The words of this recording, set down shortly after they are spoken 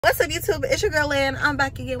What's up, YouTube? It's your girl Lan. I'm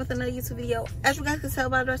back again with another YouTube video. As you guys can tell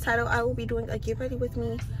by the title, I will be doing a get ready with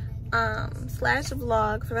me slash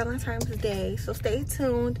vlog for Valentine's Day. So stay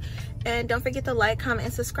tuned and don't forget to like, comment,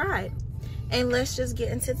 and subscribe. And let's just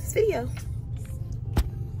get into this video.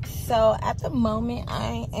 So at the moment,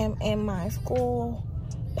 I am in my school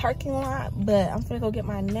parking lot, but I'm gonna go get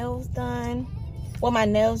my nails done. Well, my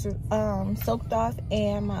nails are soaked off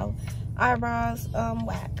and my eyebrows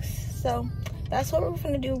waxed. So that's what we're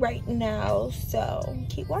gonna do right now. So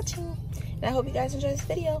keep watching, and I hope you guys enjoy this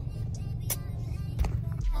video.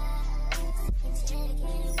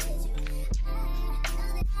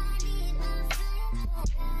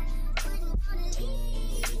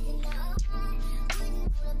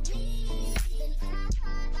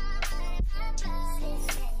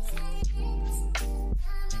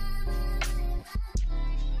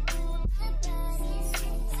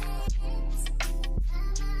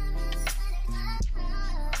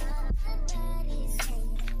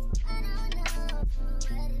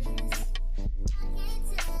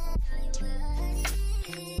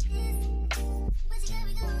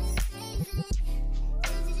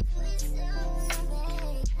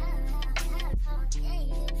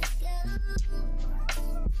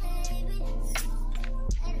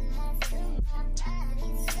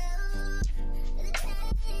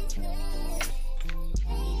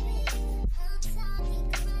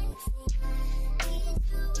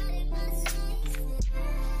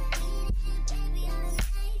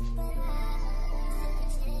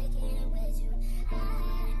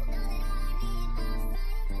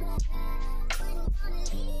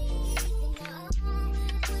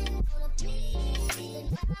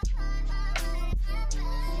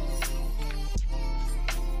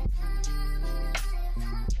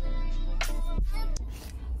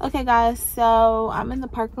 Okay guys, so I'm in the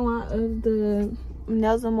parking lot of the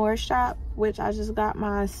Nails and More shop, which I just got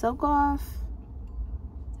my soak off,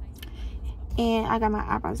 and I got my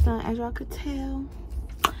eyebrows done, as y'all could tell.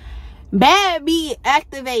 Bad be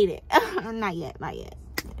activated. not yet,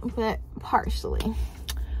 but partially.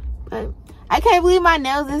 But I can't believe my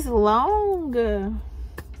nails this long.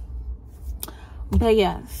 But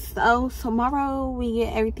yeah, so tomorrow we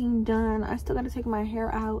get everything done. I still gotta take my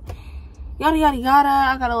hair out. Yada yada yada.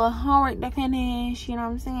 I got a little homework to finish, you know what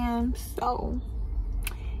I'm saying? So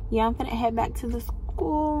yeah, I'm gonna head back to the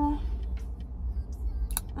school.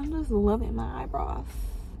 I'm just loving my eyebrows.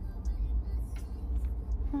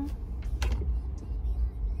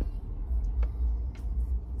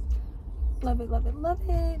 Love it, love it, love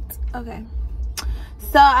it. Okay,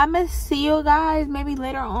 so I'm gonna see you guys maybe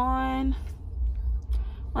later on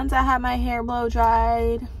once I have my hair blow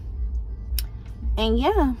dried. And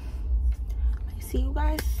yeah, see you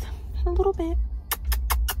guys in a little bit.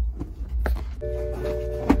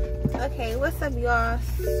 Okay, what's up y'all?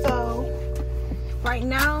 So right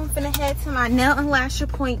now I'm gonna head to my nail and lash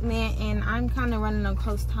appointment, and I'm kind of running on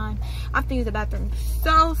close time. I have to use the bathroom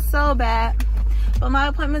so bad, but my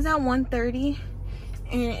appointment's at 1:30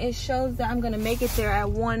 and it shows that I'm gonna make it there at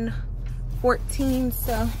 1:14,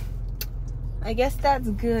 so I guess that's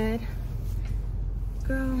good.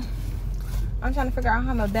 Girl, I'm trying to figure out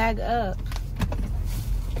how I'm gonna bag up,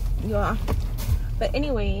 y'all. But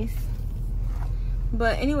anyways,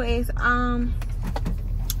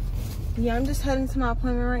 yeah, I'm just heading to my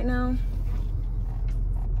appointment right now,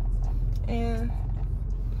 and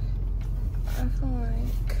I feel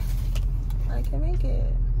like I can make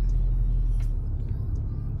it.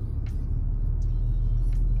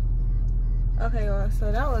 Okay y'all,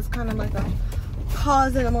 so that was kind of like a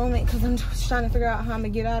pause in a moment because I'm just trying to figure out how I'm gonna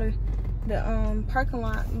get out of the parking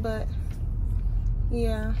lot. But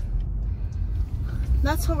yeah,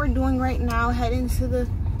 that's what we're doing right now, heading to the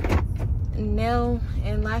nail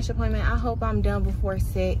and lash appointment. I hope I'm done before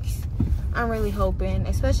 6. I'm really hoping,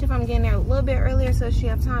 especially if I'm getting there a little bit earlier so she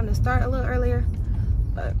have time to start a little earlier.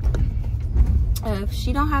 But if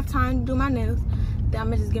she don't have time to do my nails, then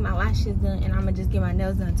I'm gonna just get my lashes done, and I'm gonna just get my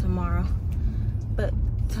nails done tomorrow. But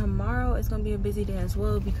tomorrow is gonna be a busy day as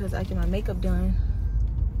well because I get my makeup done.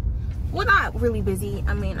 Well, not really busy.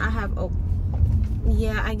 I mean, I have,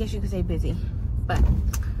 yeah, I guess you could say busy. But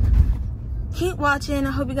keep watching.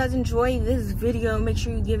 I hope you guys enjoy this video. Make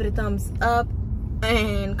sure you give it a thumbs up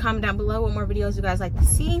and comment down below what more videos you guys like to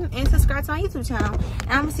see, and subscribe to my YouTube channel.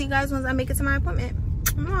 And I'm gonna see you guys once I make it to my appointment.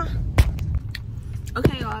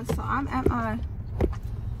 Okay y'all, so I'm at my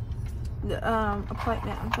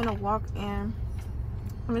appointment. I'm gonna walk in.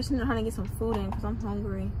 I'm just trying to get some food in because I'm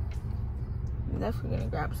hungry. I'm definitely gonna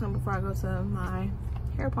grab some before I go to my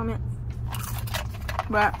hair appointment.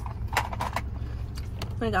 But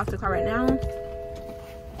I'm gonna get off the car right now.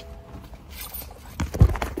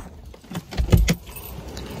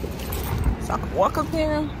 so I can walk up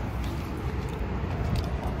there.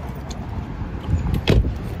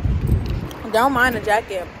 Don't mind the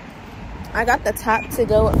jacket. I got the top to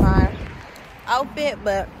go with my outfit,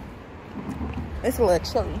 but it's a little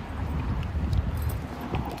chilly.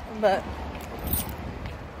 But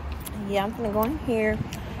yeah, I'm gonna go in here,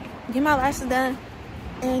 get my lashes done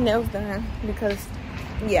and nails done because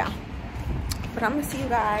yeah. But I'm gonna see you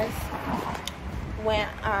guys when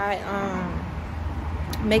I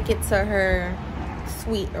make it to her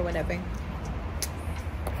suite or whatever.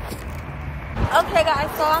 Okay guys,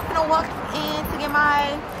 so I'm gonna walk in to get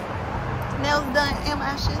my nails done and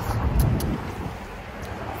lashes.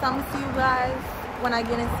 So I'm gonna see you guys when I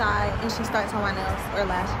get inside and she starts on my nails or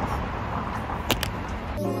lashes.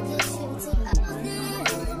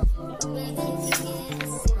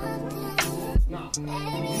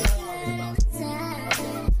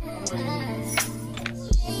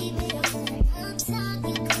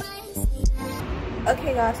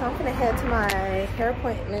 Okay guys, so I'm gonna head to my hair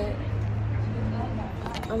appointment.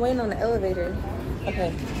 I'm waiting on the elevator.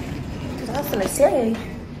 Okay. Cause I was gonna say,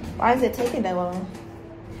 why is it taking that long?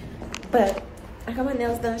 But I got my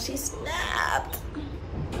nails done. She snapped.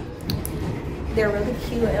 They're really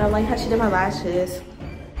cute, and I like how she did my lashes.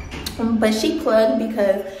 But she plugged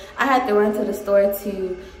because I had to run to the store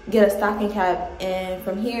to get a stocking cap, and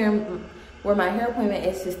from here, where my hair appointment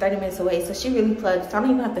is, just 30 minutes away. So she really plugged. So I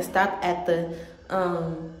don't even have to stop at the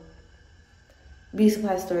beauty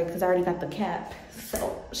supply store because I already got the cap.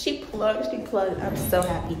 So she plugged. I'm so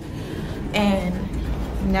happy. And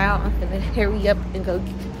now I'm gonna hurry up and go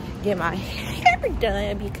get my hair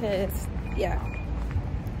done because yeah.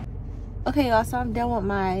 Okay y'all, so I'm done with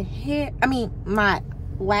my hair, my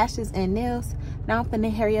lashes and nails. Now I'm gonna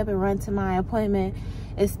hurry up and run to my appointment.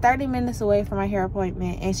 It's 30 minutes away from my hair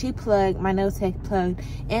appointment, and she plugged, my nail tech plugged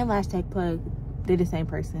and lash tech plugged. They're the same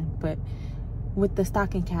person, but with the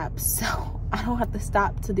stocking cap, so I don't have to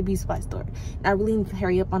stop to the beauty supply store. And I really need to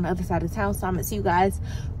hurry up on the other side of town, so I'm gonna see you guys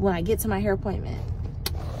when I get to my hair appointment.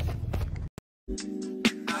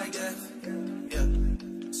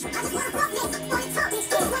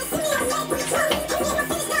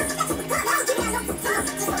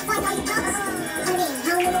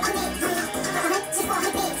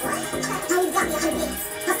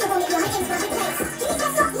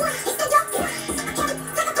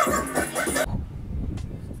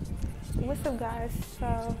 What's up guys,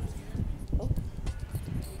 so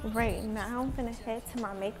right now I'm gonna head to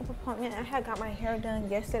my makeup appointment. I had got my hair done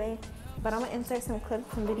yesterday, but I'm gonna insert some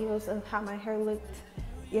clips and videos of how my hair looked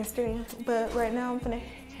yesterday. But right now I'm gonna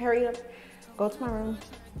hurry up, go to my room,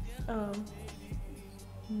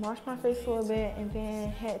 wash my face a little bit, and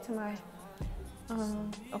then head to my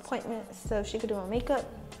appointment so she could do my makeup.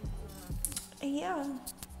 And yeah,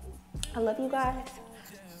 I love you guys.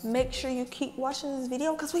 Make sure you keep watching this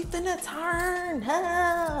video because we finna turn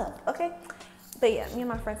up, okay? But yeah, me and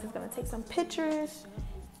my friends is gonna take some pictures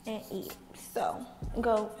and eat. So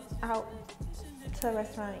go out to a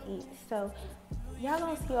restaurant and eat. So y'all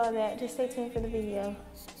gonna see all that. Just stay tuned for the video,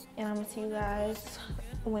 and I'm gonna see you guys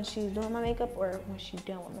when she's doing my makeup or when she's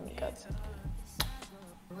done with my makeup.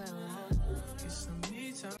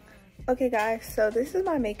 Okay guys, so this is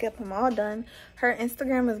my makeup. I'm all done. Her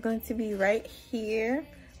Instagram is going to be right here.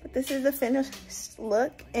 But this is the finished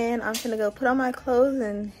look, and I'm gonna go put on my clothes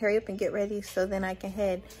and hurry up and get ready so then I can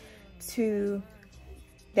head to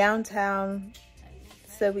downtown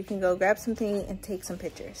so we can go grab something and take some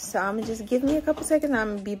pictures. So I'm gonna just give me a couple seconds and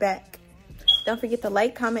I'm gonna be back. Don't forget to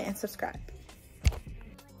like, comment, and subscribe.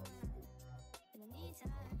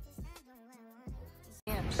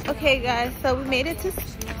 Okay guys, so we made it to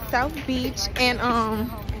South Beach, and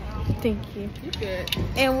thank you. You good.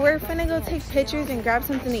 And we're finna go take pictures and grab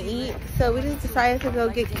something to eat. So we just decided to go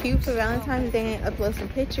get cute for Valentine's Day and upload some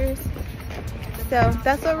pictures. So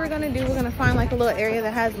that's what we're gonna do. We're gonna find like a little area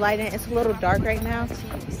that has light in it. It's a little dark right now,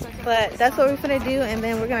 but that's what we're finna do. And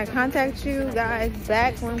then we're gonna contact you guys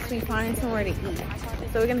back once we find somewhere to eat.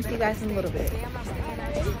 So we're gonna see you guys in a little bit.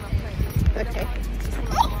 Okay.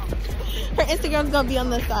 Her Instagram's gonna be on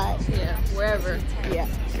the side. Yeah, wherever. Yeah.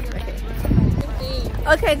 Okay.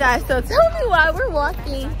 Okay guys, so tell me why we're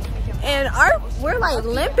walking and we're like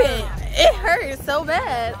limping. It hurts so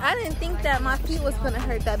bad. I didn't think that my feet was gonna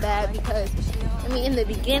hurt that bad because in the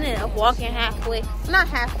beginning of walking halfway, not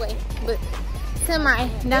halfway, but semi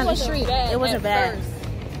down the street, it wasn't bad.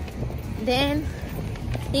 Then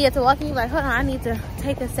you get to walking, you're like, hold on, I need to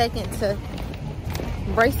take a second to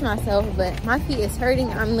brace myself, but my feet is hurting.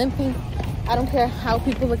 I'm limping. I don't care how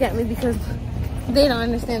people look at me because they don't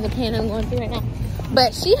understand the pain I'm going through right now.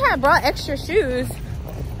 But she had brought extra shoes,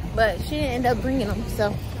 but she didn't end up bringing them.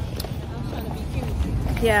 So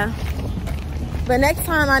yeah. But next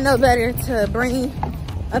time I know better to bring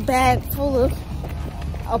a bag full of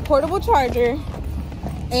a portable charger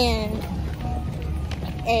and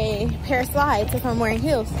a pair of slides if I'm wearing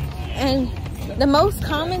heels. And the most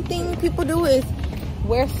common thing people do is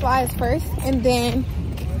wear slides first and then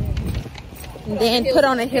put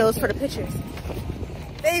on the heels for the pictures.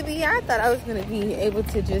 Baby, I thought I was gonna be able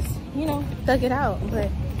to just, you know, thug it out, but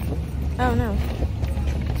I don't know.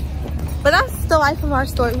 But that's the life of our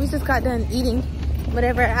story. We just got done eating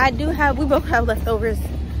whatever. We both have leftovers,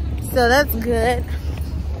 so that's good.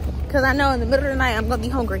 Cause I know in the middle of the night I'm gonna be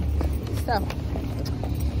hungry. So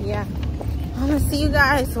yeah, I'm gonna see you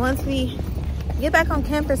guys once we get back on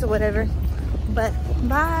campus or whatever. But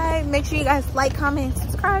bye. Make sure you guys like, comment, and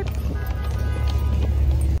subscribe.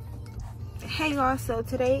 Hey y'all, so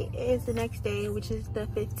today is the next day, which is the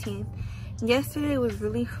 15th. Yesterday was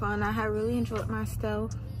really fun. I had really enjoyed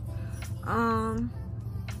myself. I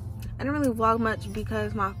didn't really vlog much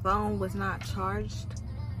because my phone was not charged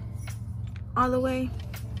all the way.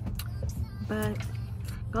 But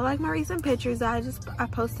go like my recent pictures I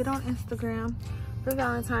posted on Instagram for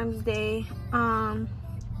Valentine's Day.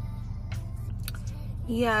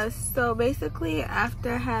 Yeah, so basically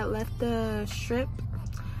after I had left the strip,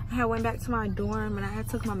 I had went back to my dorm and I had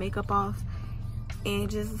took my makeup off and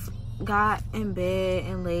just got in bed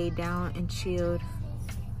and laid down and chilled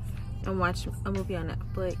and watched a movie on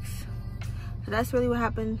Netflix. So that's really what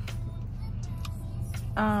happened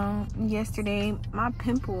yesterday. My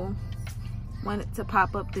pimple wanted to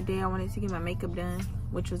pop up the day I wanted to get my makeup done,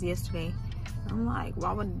 which was yesterday. I'm like,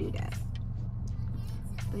 why would I do that?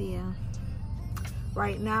 But yeah,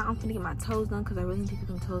 right now I'm gonna get my toes done because I really need to get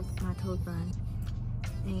my toes done.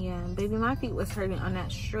 And yeah, baby, my feet was hurting on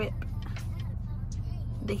that strip.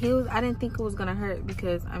 The heels, I didn't think it was gonna hurt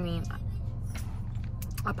because I mean,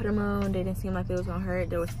 I put them on, they didn't seem like it was gonna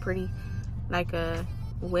hurt. There was pretty like a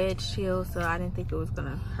wedge heel, so I didn't think it was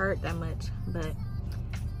gonna hurt that much. But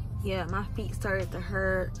yeah, my feet started to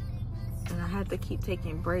hurt and I had to keep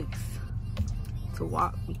taking breaks to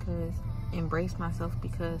walk because and brace myself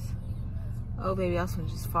because, oh baby, I was gonna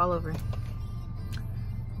just fall over.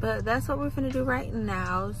 But that's what we're gonna do right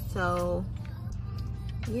now. So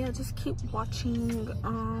yeah, just keep watching.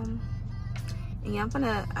 And yeah, I'm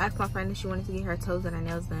gonna ask my friend if she wanted to get her toes and her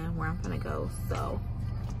nails done, where I'm gonna go. So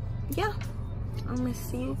yeah, I'm gonna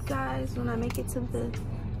see you guys when I make it to the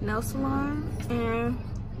nail salon. And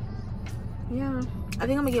yeah, I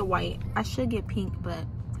think I'm gonna get white. I should get pink, but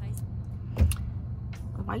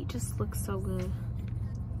white just looks so good.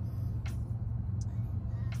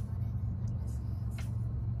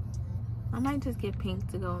 I might just get pink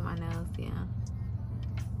to go with my nails, yeah.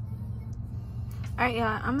 All right,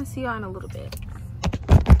 y'all, I'm gonna see y'all in a little bit.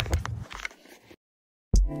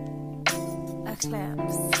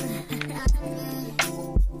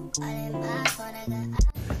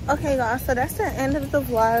 Okay, guys, so that's the end of the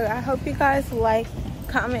vlog. I hope you guys like,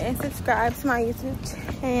 comment, and subscribe to my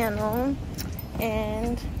YouTube channel.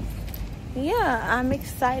 And yeah, I'm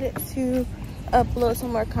excited to upload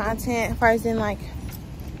some more content as far as in like,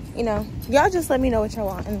 you know, y'all just let me know what y'all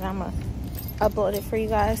want and I'm gonna upload it for you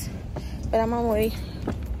guys. But I'm on my way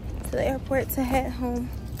to the airport to head home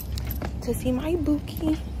to see my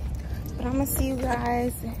bookie. But I'm gonna see you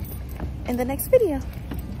guys in the next video.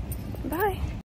 Bye.